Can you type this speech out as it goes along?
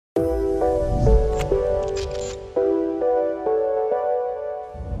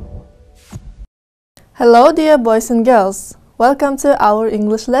Hello dear boys and girls, welcome to our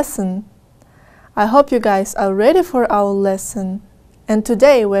English lesson. I hope you guys are ready for our lesson. And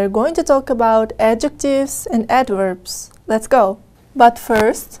today we're going to talk about adjectives and adverbs. Let's go. But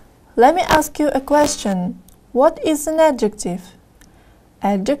first, let me ask you a question. What is an adjective?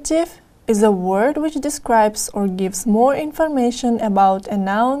 Adjective is a word which describes or gives more information about a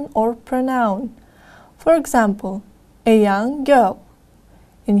noun or pronoun. For example, a young girl.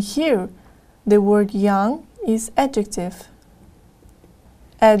 In here, the word young is adjective.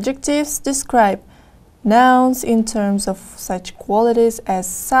 Adjectives describe nouns in terms of such qualities as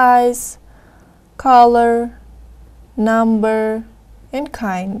size, color, number, and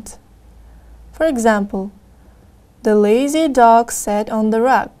kind. For example, the lazy dog sat on the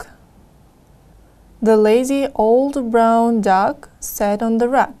rug. The lazy old brown dog sat on the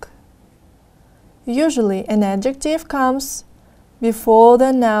rug. Usually, an adjective comes before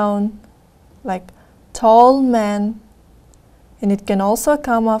the noun, like tall man, and it can also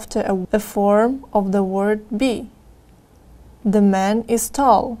come after a form of the word be. The man is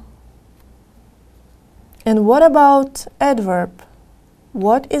tall. And what about adverb?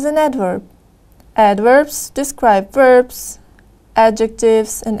 What is an adverb? Adverbs describe verbs,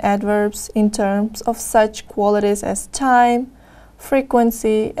 adjectives, and adverbs in terms of such qualities as time,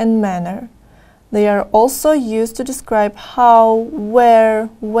 frequency, and manner. They are also used to describe how, where,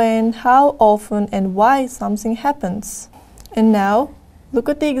 when, how often, and why something happens. And now, look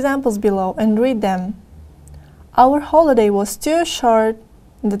at the examples below and read them. Our holiday was too short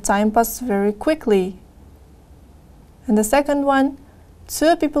and the time passed very quickly. And the second one,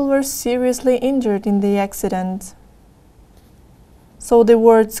 2 people were seriously injured in the accident. So the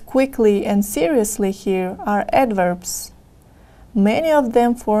words quickly and seriously here are adverbs. Many of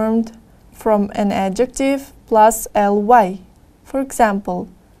them formed from an adjective plus ly. For example,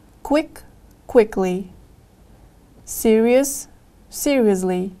 quick, quickly, serious,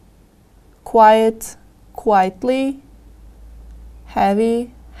 seriously, quiet, quietly,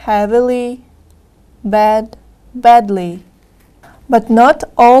 heavy, heavily, bad, badly. But not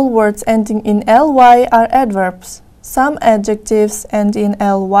all words ending in ly are adverbs. Some adjectives end in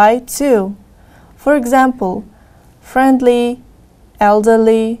ly too. For example, friendly,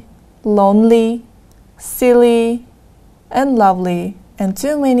 elderly, lonely, silly, and lovely, and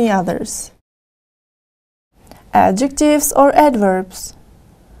too many others. Adjectives or adverbs.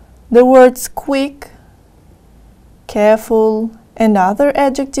 The words quick, careful, and other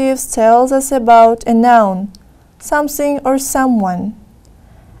adjectives tells us about a noun, something or someone.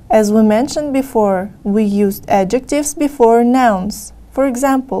 As we mentioned before, we used adjectives before nouns. For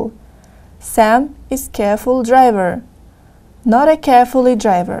example, Sam is careful driver, not a carefully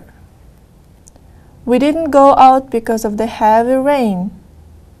driver. We didn't go out because of the heavy rain.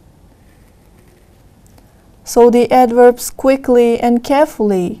 So the adverbs quickly and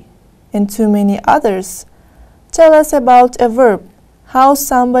carefully, and too many others, tell us about a verb, how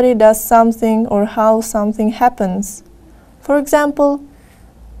somebody does something or how something happens. For example,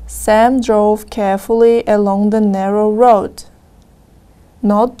 Sam drove carefully along the narrow road,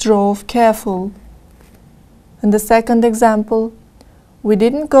 not drove careful. And the second example, we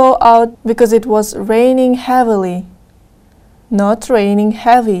didn't go out because it was raining heavily, not raining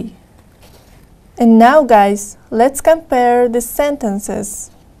heavy. And now guys, let's compare the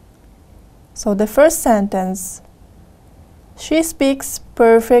sentences. So the first sentence, she speaks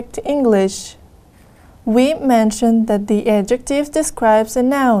perfect English. We mentioned that the adjective describes a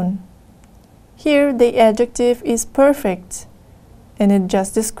noun. Here the adjective is perfect, and it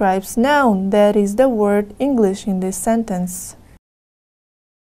just describes noun, that is the word English in this sentence.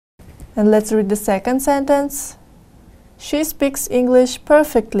 And let's read the second sentence. She speaks English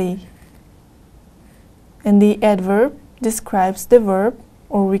perfectly. And the adverb describes the verb,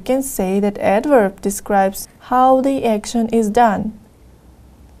 or we can say that adverb describes how the action is done.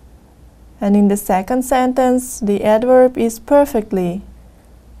 And in the second sentence, the adverb is perfectly,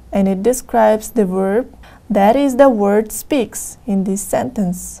 and it describes the verb, that is the word speaks in this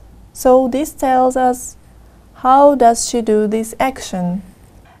sentence. So this tells us how does she do this action.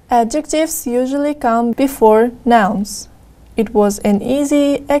 Adjectives usually come before nouns. It was an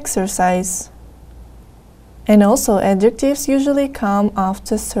easy exercise. And also adjectives usually come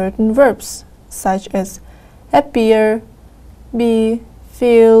after certain verbs, such as appear, be,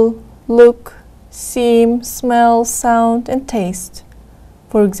 feel, look, seem, smell, sound, and taste.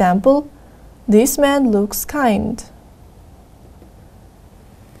 For example, this man looks kind.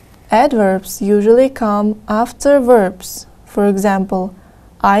 Adverbs usually come after verbs. For example,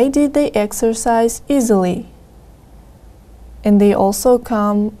 I did the exercise easily. And they also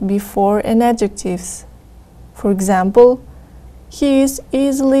come before an adjectives, For example, he is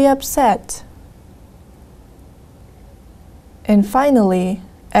easily upset. And finally,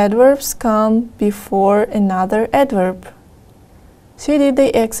 adverbs come before another adverb. She did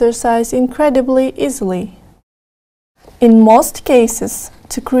the exercise incredibly easily. In most cases,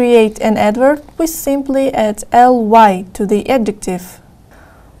 to create an adverb, we simply add ly to the adjective.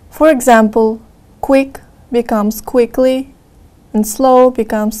 For example, quick becomes quickly, and slow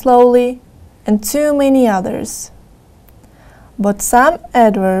becomes slowly, and too many others. But some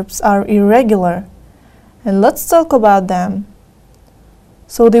adverbs are irregular, and let's talk about them.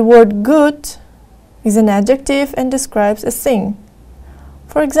 So the word good is an adjective and describes a thing.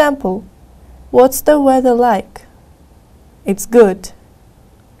 For example, what's the weather like? It's good.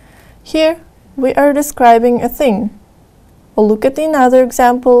 Here we are describing a thing. Or look at another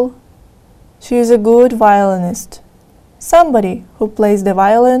example. She is a good violinist. Somebody who plays the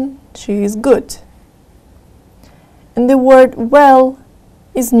violin, she is good. And the word well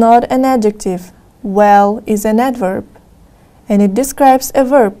is not an adjective. Well is an adverb, and it describes a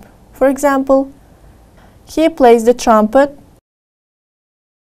verb. For example, he plays the trumpet.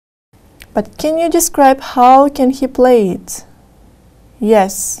 But can you describe how can he play it?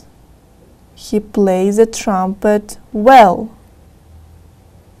 Yes, he plays the trumpet well.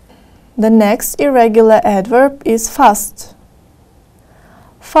 The next irregular adverb is fast.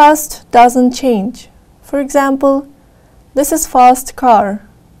 Fast doesn't change. For example, this is fast car,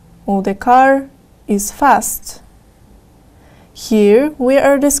 or the car is fast. Here we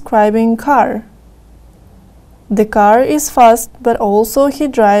are describing car. The car is fast, but also he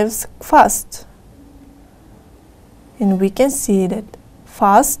drives fast. And we can see that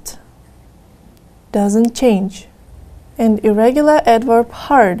fast doesn't change. And irregular adverb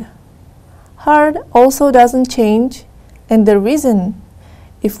hard. Hard also doesn't change, and the reason,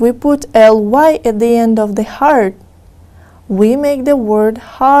 if we put ly at the end of the hard, we make the word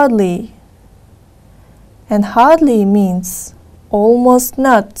hardly. And hardly means almost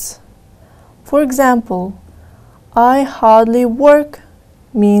not. For example, I hardly work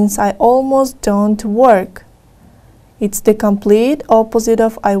means I almost don't work. It's the complete opposite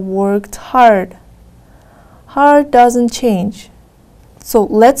of I worked hard. Hard doesn't change. So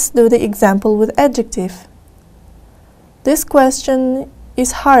let's do the example with adjective. This question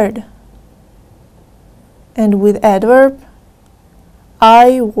is hard. And with adverb,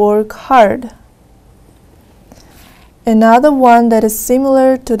 I work hard. Another one that is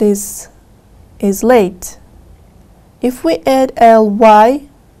similar to this is late. If we add ly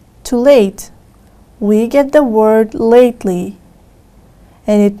to late, we get the word lately,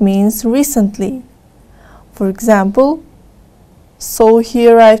 and it means recently. For example, so he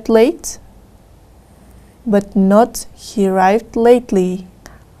arrived late, but not he arrived lately.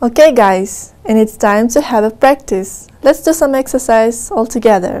 Okay guys, and it's time to have a practice. Let's do some exercise all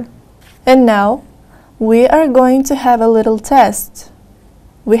together. And now, we are going to have a little test.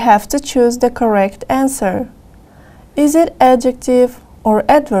 We have to choose the correct answer. Is it adjective or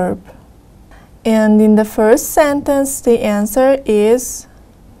adverb? And in the first sentence, the answer is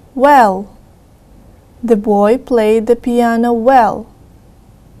well. The boy played the piano well.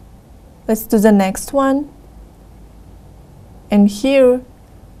 Let's do the next one. And here,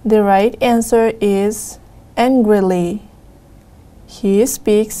 the right answer is angrily. He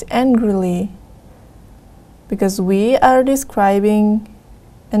speaks angrily, because we are describing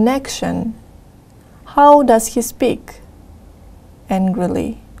an action. How does he speak?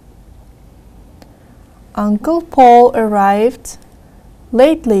 Angrily. Uncle Paul arrived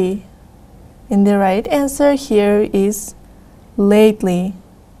lately, and the right answer here is lately.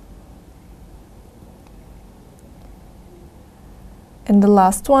 And the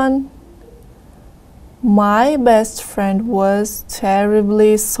last one, my best friend was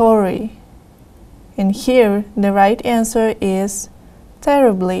terribly sorry. And here the right answer is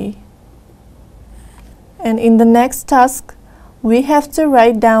terribly. And in the next task, we have to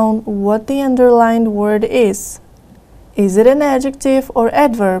write down what the underlined word is. Is it an adjective or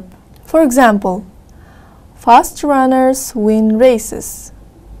adverb? For example, fast runners win races.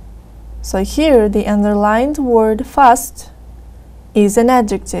 So here the underlined word fast is an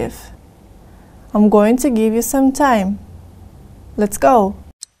adjective. I'm going to give you some time. Let's go.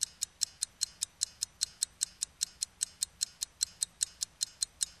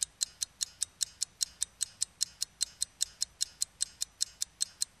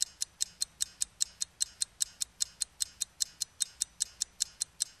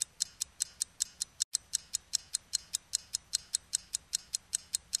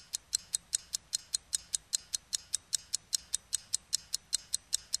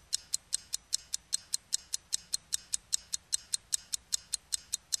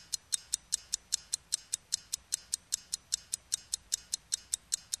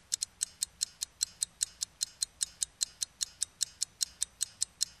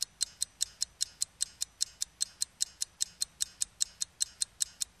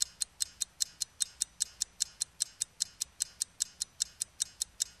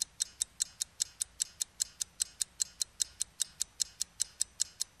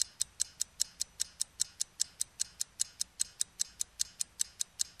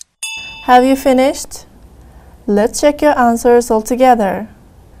 Have you finished? Let's check your answers all together.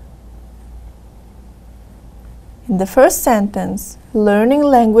 In the first sentence, learning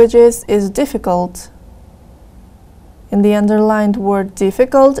languages is difficult. In the underlined word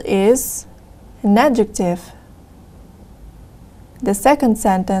difficult is an adjective. The second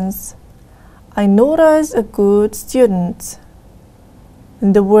sentence, I notice a good student.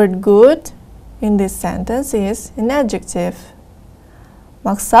 And the word good in this sentence is an adjective.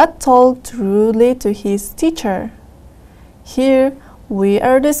 Maksat talked rudely to his teacher. Here we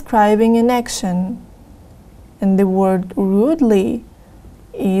are describing an action. And the word rudely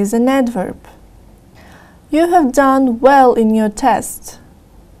is an adverb. You have done well in your test.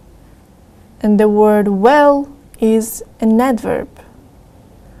 And the word well is an adverb.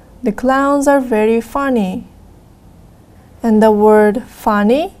 The clowns are very funny. And the word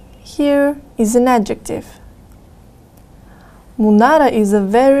funny here is an adjective. Munara is a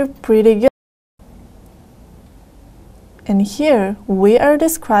very pretty girl. And here we are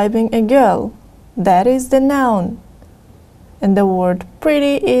describing a girl. That is the noun. And the word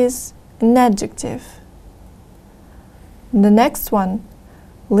pretty is an adjective. The next one,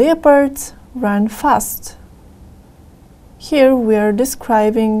 leopards run fast. Here we are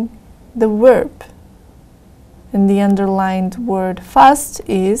describing the verb. And the underlined word fast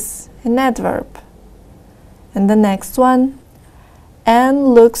is an adverb. And the next one, Anne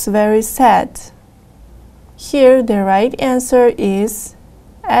looks very sad. Here the right answer is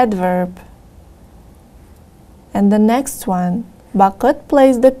adverb. And the next one, Bakut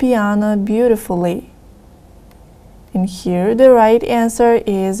plays the piano beautifully. And here the right answer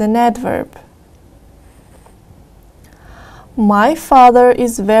is an adverb. My father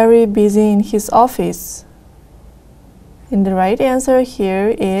is very busy in his office. And the right answer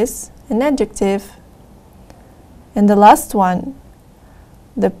here is an adjective. And the last one,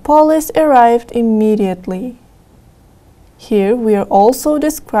 the police arrived immediately. Here we are also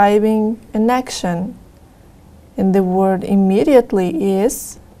describing an action. And the word immediately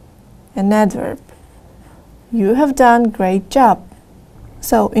is an adverb. You have done great job.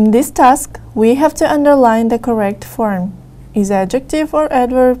 So in this task, we have to underline the correct form. Is adjective or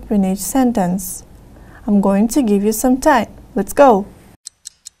adverb in each sentence. I'm going to give you some time. Let's go.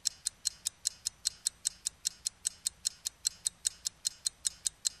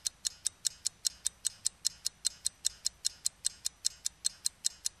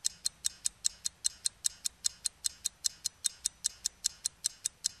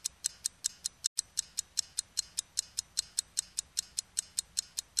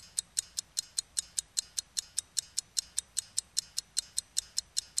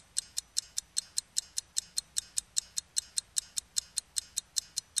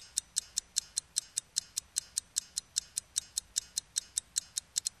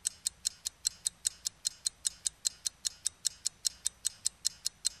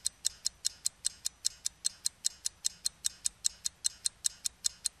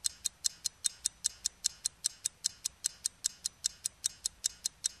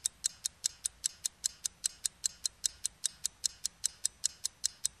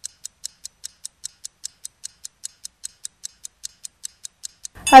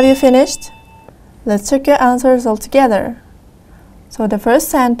 Have you finished? Let's check your answers all together. So the first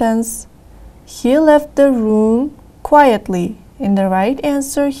sentence, he left the room quietly. And the right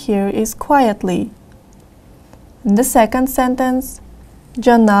answer here is quietly. In the second sentence,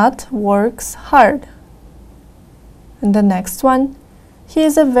 Janat works hard. And the next one, he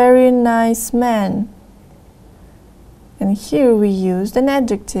is a very nice man. And here we used an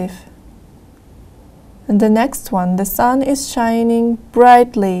adjective. And the next one, the sun is shining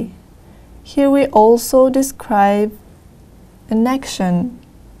brightly. Here we also describe an action.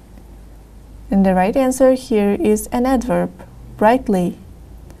 And the right answer here is an adverb, brightly.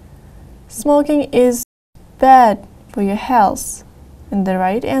 Smoking is bad for your health. And the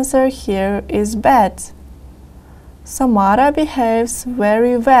right answer here is bad. Samara behaves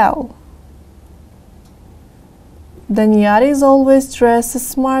very well. Danyar is always dressed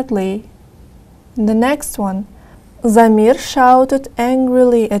smartly. And the next one, Zamir shouted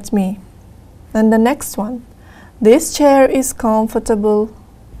angrily at me. And the next one, this chair is comfortable.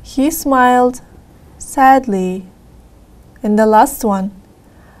 He smiled sadly. And the last one,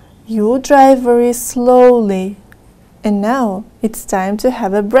 you drive very slowly. And now it's time to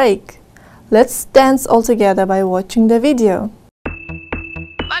have a break. Let's dance all together by watching the video.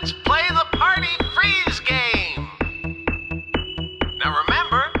 Let's play the party freeze game. Now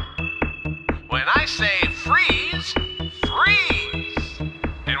remember, when I say freeze, freeze.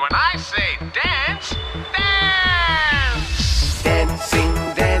 And when I say dance, dance. Dancing,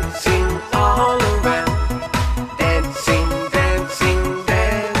 dancing,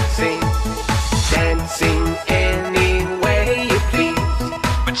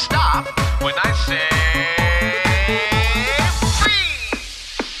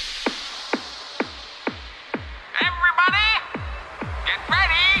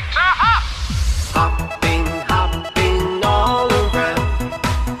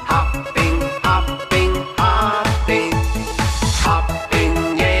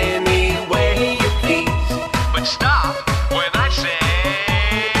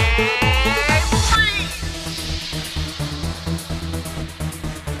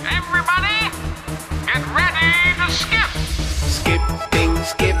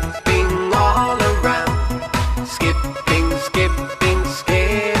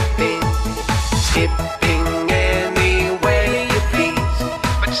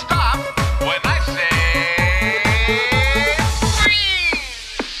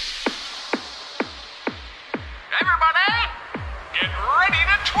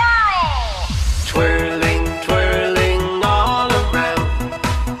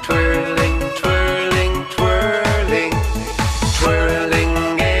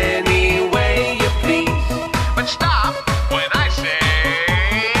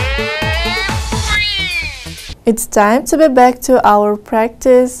 It's time to be back to our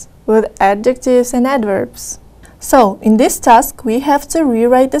practice with adjectives and adverbs. So, in this task, we have to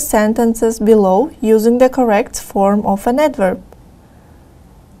rewrite the sentences below using the correct form of an adverb.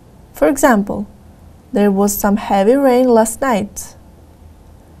 For example, there was some heavy rain last night.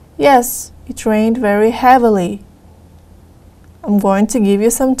 Yes, it rained very heavily. I'm going to give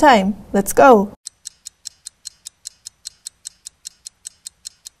you some time. Let's go!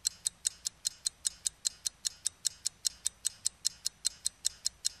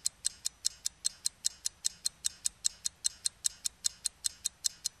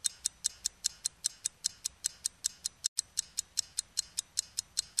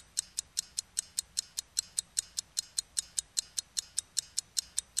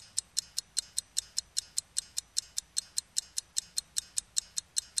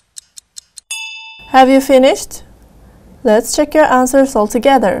 Have you finished? Let's check your answers all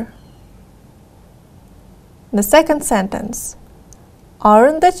together. The second sentence.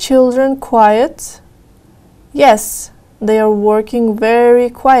 Aren't the children quiet? Yes, they are working very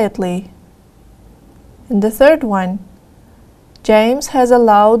quietly. And the third one. James has a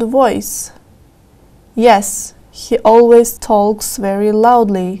loud voice. Yes, he always talks very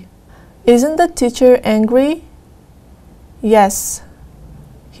loudly. Isn't the teacher angry? Yes.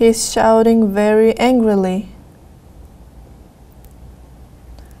 He's shouting very angrily.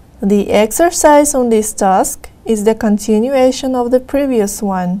 The exercise on this task is the continuation of the previous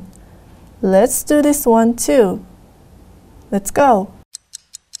one. Let's do this one too. Let's go.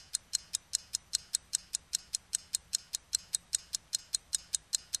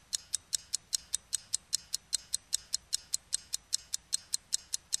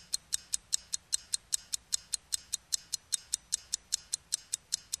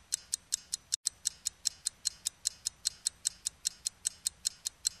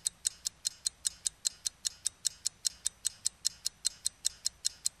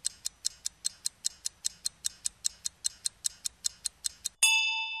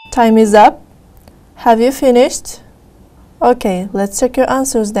 Time is up. Have you finished? Okay, let's check your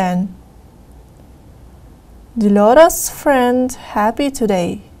answers then. Dilora's friend happy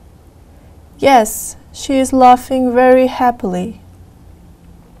today? Yes, she is laughing very happily.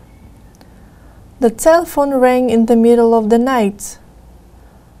 The telephone rang in the middle of the night.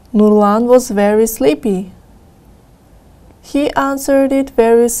 Nurlan was very sleepy. He answered it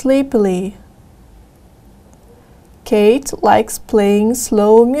very sleepily. Kate likes playing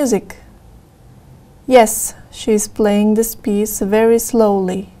slow music. Yes, she is playing this piece very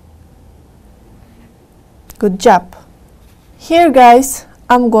slowly. Good job. Here guys,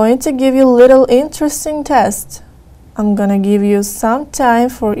 I'm going to give you a little interesting test. I'm gonna give you some time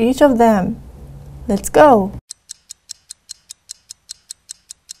for each of them. Let's go.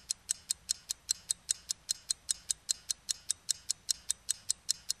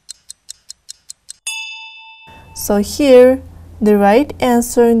 So here, the right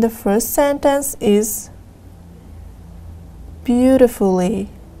answer in the first sentence is beautifully.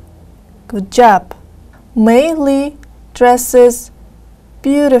 Good job. Mei Li dresses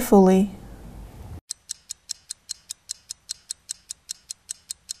beautifully.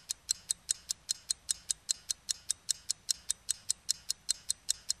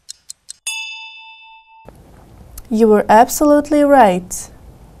 You were absolutely right.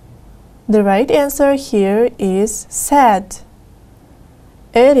 The right answer here is sad.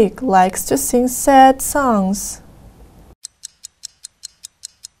 Eric likes to sing sad songs.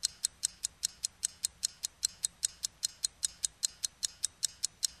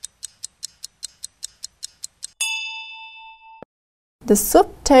 The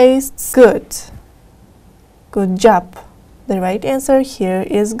soup tastes good. Good job. The right answer here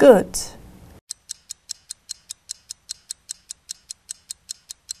is good.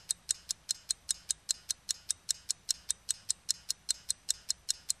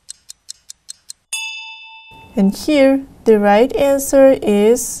 And here, the right answer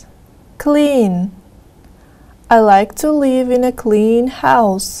is clean. I like to live in a clean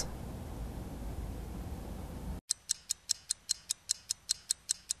house.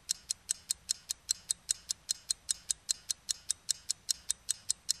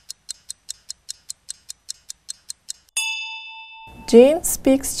 Jane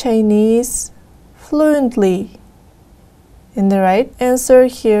speaks Chinese fluently. And the right answer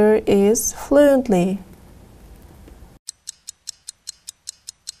here is fluently.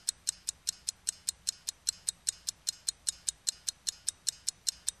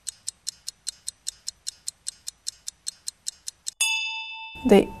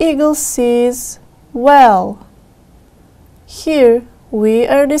 The eagle sees well. Here we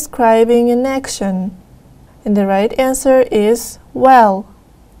are describing an action. And the right answer is well.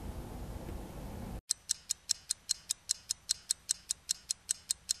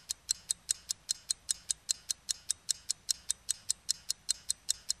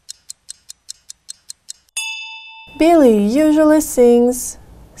 Billy usually sings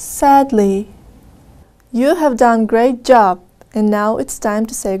sadly. You have done great job, and now it's time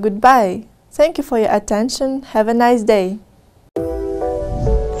to say goodbye. Thank you for your attention. Have a nice day.